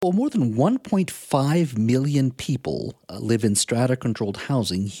Well, more than 1.5 million people live in strata-controlled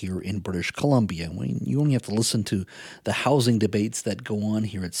housing here in British Columbia. You only have to listen to the housing debates that go on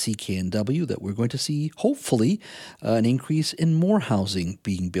here at CKNW that we're going to see, hopefully, an increase in more housing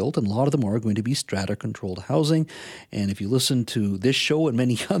being built, and a lot of them are going to be strata-controlled housing. And if you listen to this show and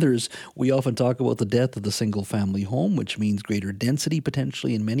many others, we often talk about the death of the single-family home, which means greater density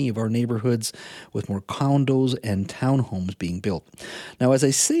potentially in many of our neighborhoods with more condos and townhomes being built. Now, as I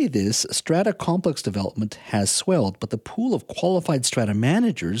say this, strata complex development has swelled, but the pool of qualified strata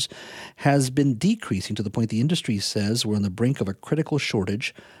managers has been decreasing to the point the industry says we're on the brink of a critical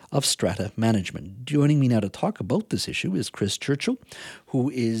shortage of strata management. Joining me now to talk about this issue is Chris Churchill, who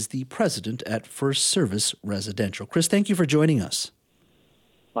is the president at First Service Residential. Chris, thank you for joining us.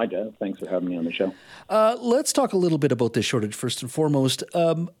 Hi, Deb. Thanks for having me on the show. Let's talk a little bit about this shortage first and foremost.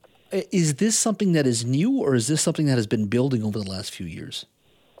 Is this something that is new, or is this something that has been building over the last few years?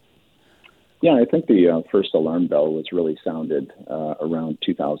 Yeah, I think the first alarm bell was really sounded around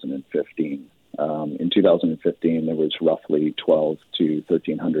 2015. In 2015, there was roughly 12 to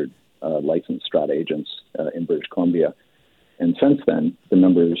 1,300 licensed strata agents in British Columbia. And since then, the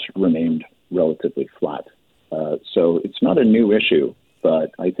numbers remained relatively flat. So it's not a new issue,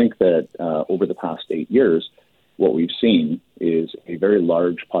 but I think that over the past 8 years, what we've seen is a very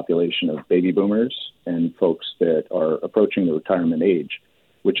large population of baby boomers and folks that are approaching the retirement age,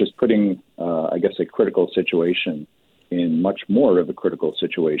 which is putting, a critical situation in much more of a critical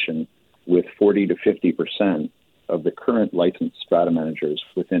situation with 40 to 50% of the current licensed strata managers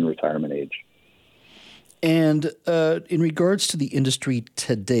within retirement age. And in regards to the industry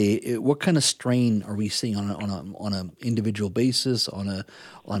today, what kind of strain are we seeing on an individual basis, on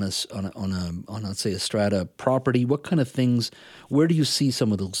let's say a strata property? What kind of things? Where do you see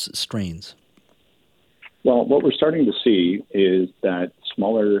some of those strains? Well, what we're starting to see is that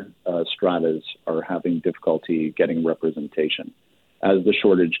smaller stratas are having difficulty getting representation. As the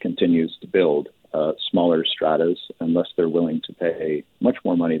shortage continues to build, smaller stratas, unless they're willing to pay much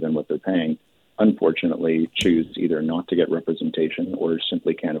more money than what they're paying, unfortunately choose either not to get representation or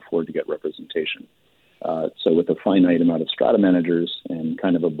simply can't afford to get representation. So with a finite amount of strata managers and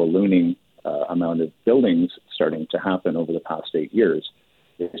kind of a ballooning amount of buildings starting to happen over the past 8 years,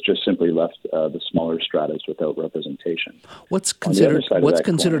 it's just simply left the smaller stratas without representation. What's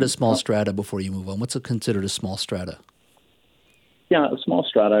considered a small strata before you move on? What's considered a small strata? Yeah, a small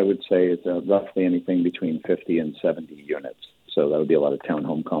strata, I would say, is roughly anything between 50 and 70 units. So that would be a lot of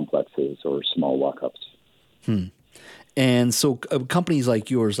townhome complexes or small walk-ups. And so companies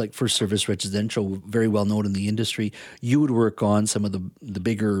like yours, like First Service Residential, very well known in the industry, you would work on some of the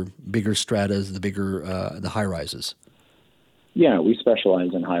bigger stratas, the high-rises. Yeah, we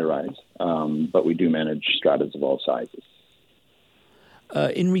specialize in high-rise, but we do manage stratas of all sizes.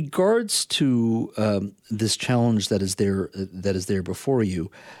 In regards to this challenge that is there before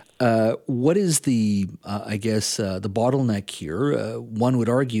you, what is the bottleneck here? One would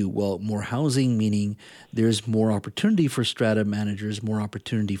argue, well, more housing, meaning there's more opportunity for strata managers, more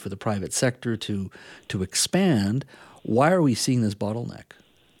opportunity for the private sector to expand. Why are we seeing this bottleneck?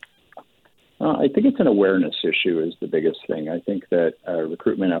 I think it's an awareness issue is the biggest thing. I think that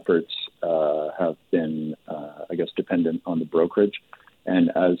recruitment efforts have been, dependent on the brokerage.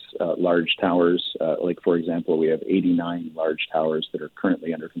 And as large towers, like, for example, we have 89 large towers that are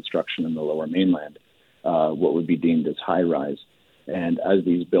currently under construction in the Lower Mainland, what would be deemed as high-rise. And as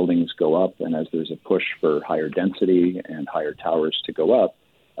these buildings go up and as there's a push for higher density and higher towers to go up,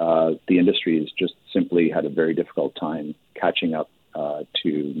 the industry has just simply had a very difficult time catching up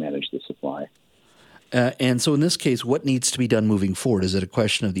to manage the supply. And so in this case, what needs to be done moving forward? Is it a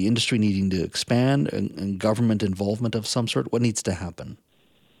question of the industry needing to expand and government involvement of some sort? What needs to happen?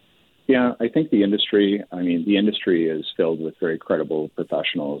 Yeah, I think the industry is filled with very credible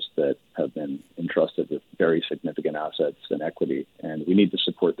professionals that have been entrusted with very significant assets and equity. And we need to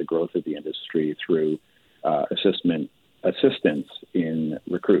support the growth of the industry through assistance in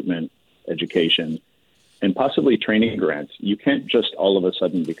recruitment, education, and possibly training grants. You can't just all of a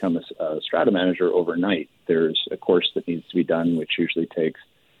sudden become a strata manager overnight. There's a course that needs to be done, which usually takes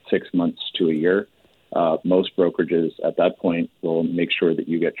 6 months to a year. Most brokerages at that point will make sure that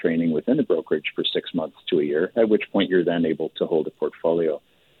you get training within the brokerage for 6 months to a year, at which point you're then able to hold a portfolio.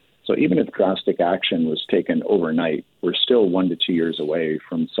 So even if drastic action was taken overnight, we're still 1 to 2 years away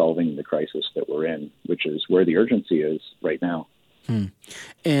from solving the crisis that we're in, which is where the urgency is right now.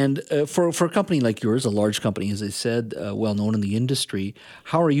 And for a company like yours, a large company, as I said, well known in the industry,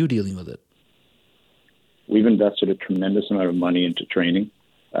 how are you dealing with it? We've invested a tremendous amount of money into training.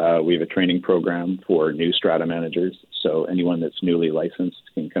 We have a training program for new strata managers So anyone that's newly licensed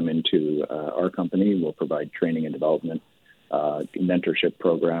can come into our company. We'll provide training and development, mentorship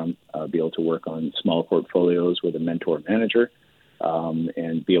program, be able to work on small portfolios with a mentor manager,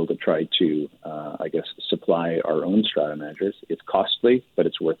 and be able to try to, supply our own strata managers. It's costly, but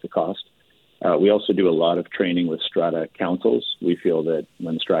it's worth the cost. We also do a lot of training with strata councils. We feel that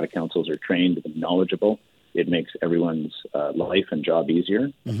when strata councils are trained and knowledgeable, it makes everyone's life and job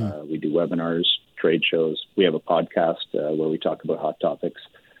easier. We do webinars, trade shows. We have a podcast where we talk about hot topics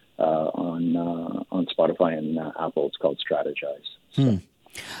on Spotify and Apple. It's called Strategize. So.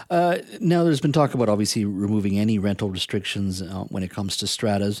 Now, there's been talk about obviously removing any rental restrictions when it comes to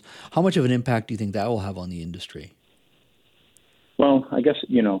stratas. How much of an impact do you think that will have on the industry? Well, I guess,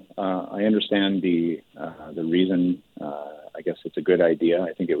 I understand the reason. I guess it's a good idea.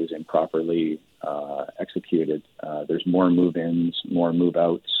 I think it was improperly executed. There's more move-ins, more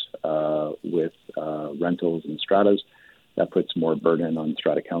move-outs with rentals and stratas. That puts more burden on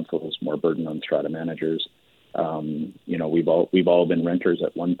strata councils, more burden on strata managers. We've all been renters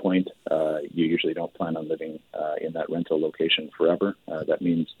at one point. You usually don't plan on living in that rental location forever. That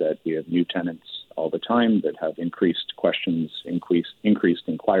means that we have new tenants all the time that have increased questions, increased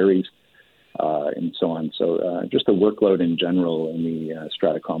inquiries, and so on. So just the workload in general in the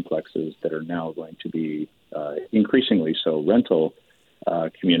strata complexes that are now going to be increasingly so rental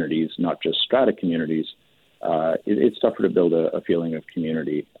communities, not just strata communities. It's tougher to build a feeling of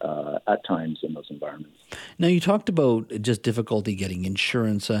community at times in those environments. Now, you talked about just difficulty getting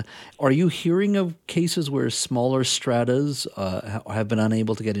insurance. Are you hearing of cases where smaller stratas have been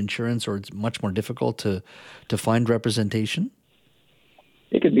unable to get insurance, or it's much more difficult to find representation?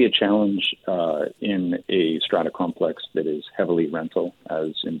 It could be a challenge in a strata complex that is heavily rental,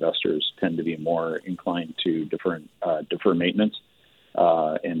 as investors tend to be more inclined to defer maintenance.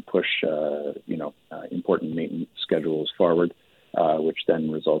 And push, important maintenance schedules forward, which then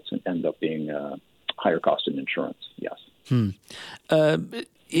results in end up being higher cost in insurance. Yes.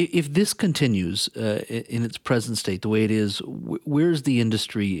 If this continues in its present state, the way it is, where's the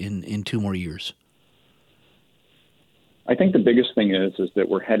industry in 2 more years? I think the biggest thing is that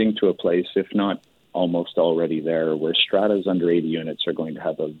we're heading to a place, if not almost already there, where stratas under 80 units are going to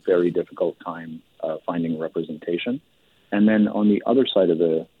have a very difficult time finding representation. And then on the other side of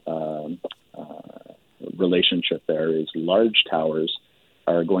the relationship there is large towers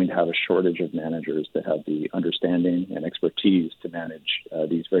are going to have a shortage of managers that have the understanding and expertise to manage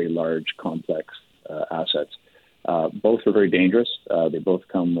these very large, complex assets. Both are very dangerous. They both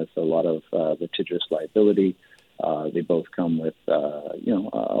come with a lot of litigious liability. They both come with,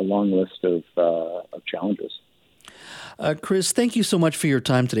 a long list of challenges. Chris, thank you so much for your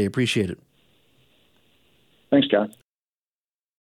time today. Appreciate it. Thanks, John.